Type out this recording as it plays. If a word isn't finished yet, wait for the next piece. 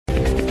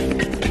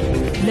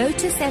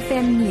Lotus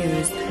FM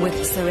News with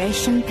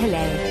Sureshan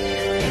Pillay.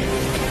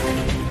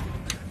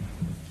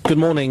 Good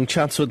morning.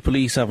 Chatsworth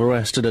police have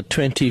arrested a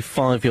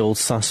 25-year-old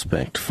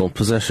suspect for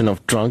possession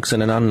of drugs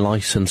and an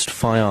unlicensed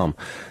firearm.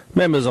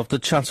 Members of the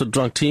Chatsworth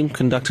drug team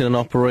conducted an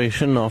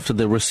operation after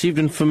they received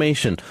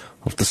information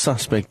of the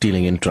suspect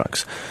dealing in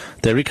drugs.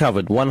 They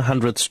recovered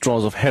 100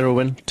 straws of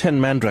heroin,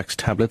 10 Mandrax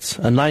tablets,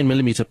 a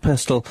 9mm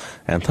pistol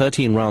and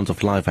 13 rounds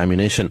of live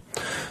ammunition.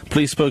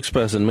 Police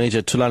spokesperson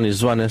Major Tulani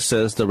Zwane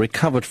says the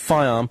recovered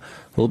firearm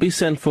will be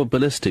sent for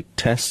ballistic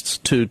tests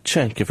to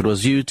check if it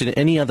was used in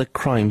any other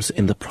crimes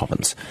in the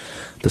province.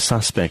 The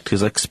suspect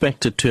is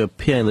expected to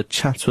appear in the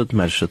Chatsworth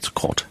Magistrates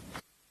Court.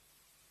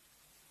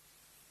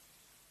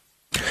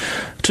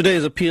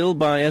 Today's appeal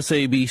by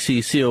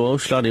SABC COO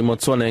Hladi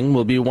Motsoeneng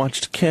will be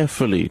watched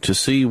carefully to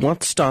see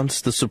what stance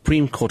the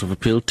Supreme Court of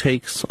Appeal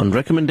takes on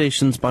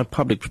recommendations by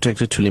Public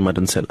Protector Thuli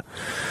Madonsela.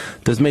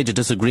 There's major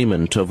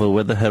disagreement over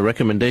whether her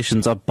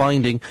recommendations are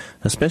binding,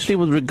 especially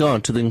with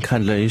regard to the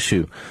Nkandla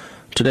issue.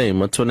 Today,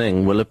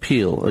 Motsoeneng will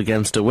appeal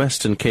against a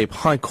Western Cape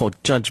High Court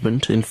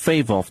judgment in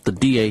favour of the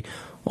DA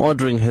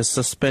ordering his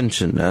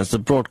suspension as the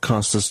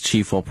broadcaster's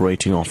chief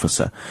operating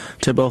officer.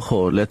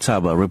 Teboho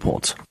Letaba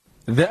reports.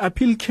 The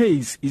appeal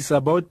case is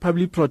about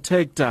Public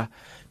Protector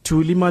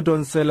Thuli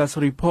Madonsela's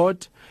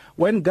report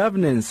When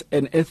Governance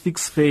and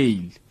Ethics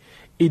Fail.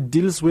 It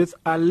deals with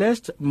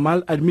alleged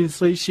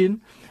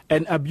maladministration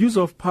and abuse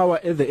of power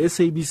at the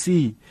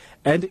SABC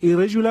and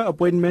irregular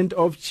appointment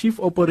of Chief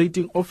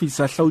Operating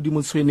Officer Hladi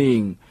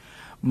Motsoeneng.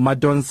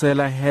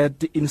 Madonsela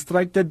had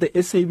instructed the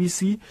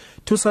SABC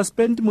to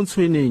suspend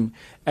Motsoeneng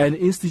and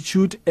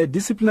institute a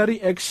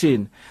disciplinary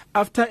action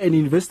after an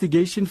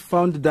investigation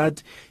found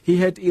that he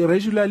had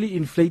irregularly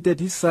inflated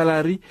his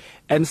salary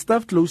and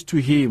staff close to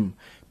him,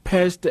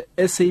 passed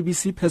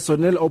SABC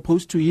personnel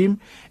opposed to him,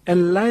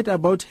 and lied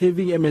about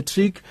having a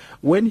matric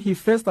when he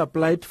first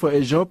applied for a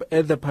job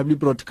at the public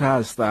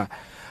broadcaster.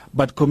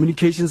 But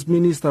Communications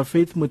Minister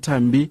Faith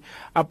Muthambi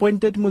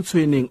appointed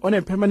Motsoeneng on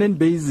a permanent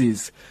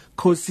basis,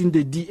 causing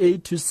the DA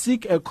to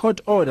seek a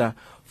court order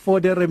for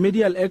the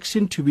remedial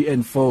action to be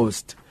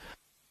enforced.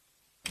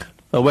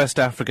 A West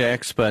Africa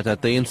expert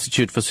at the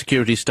Institute for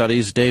Security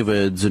Studies,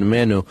 David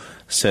Zunumenu,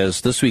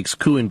 says this week's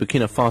coup in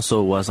Burkina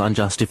Faso was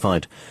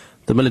unjustified.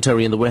 The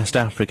military in the West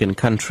African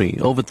country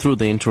overthrew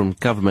the interim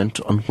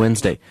government on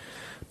Wednesday.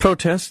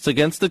 Protests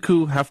against the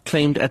coup have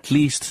claimed at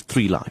least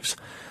 3 lives.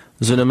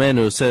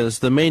 Zunumenu says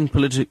the many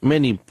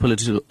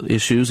political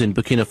issues in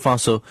Burkina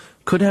Faso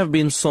could have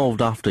been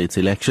solved after its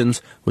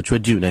elections, which were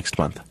due next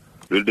month.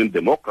 Building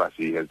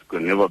democracy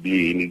can never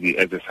be an easy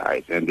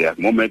exercise, and there are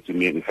moments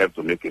you have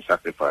to make a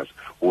sacrifice.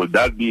 Will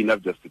that be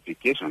enough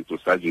justification to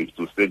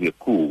stage a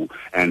coup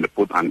and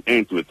put an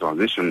end to a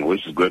transition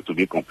which is going to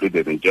be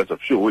completed in just a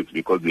few weeks,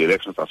 because the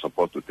elections are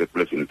supposed to take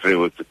place in 3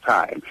 weeks'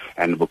 time,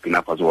 and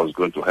Burkina Faso was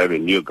going to have a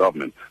new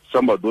government?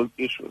 Some of those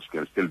issues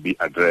can still be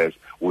addressed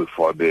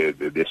for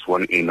the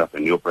sworn in of a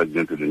new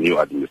president and the new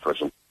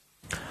administration.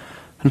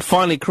 And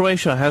finally,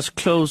 Croatia has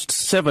closed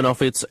 7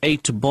 of its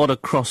 8 border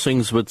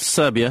crossings with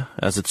Serbia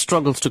as it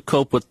struggles to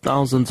cope with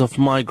thousands of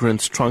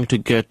migrants trying to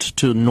get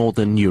to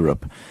northern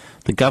Europe.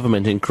 The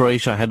government in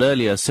Croatia had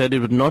earlier said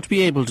it would not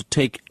be able to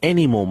take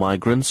any more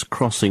migrants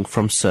crossing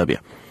from Serbia.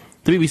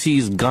 The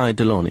BBC's Guy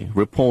Deloni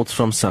reports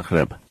from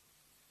Zagreb.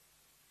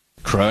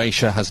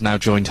 Croatia has now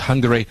joined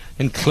Hungary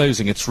in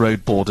closing its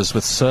road borders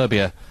with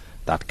Serbia.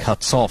 That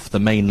cuts off the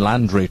main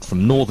land route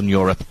from northern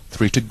Europe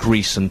through to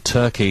Greece and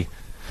Turkey.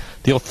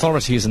 The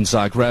authorities in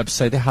Zagreb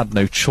say they had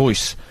no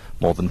choice.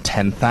 More than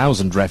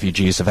 10,000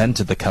 refugees have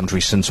entered the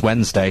country since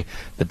Wednesday,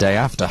 the day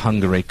after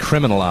Hungary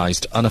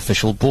criminalised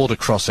unofficial border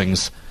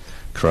crossings.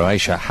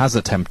 Croatia has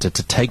attempted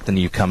to take the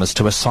newcomers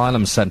to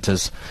asylum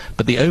centres,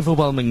 but the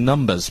overwhelming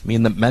numbers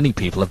mean that many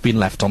people have been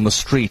left on the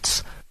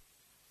streets.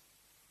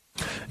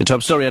 In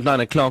top story at 9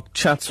 o'clock,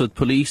 Chatsworth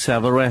police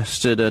have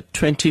arrested a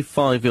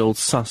 25-year-old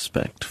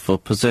suspect for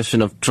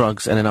possession of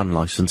drugs and an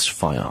unlicensed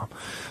firearm.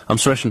 I'm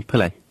Sureshan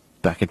Pillay,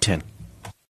 back at 10.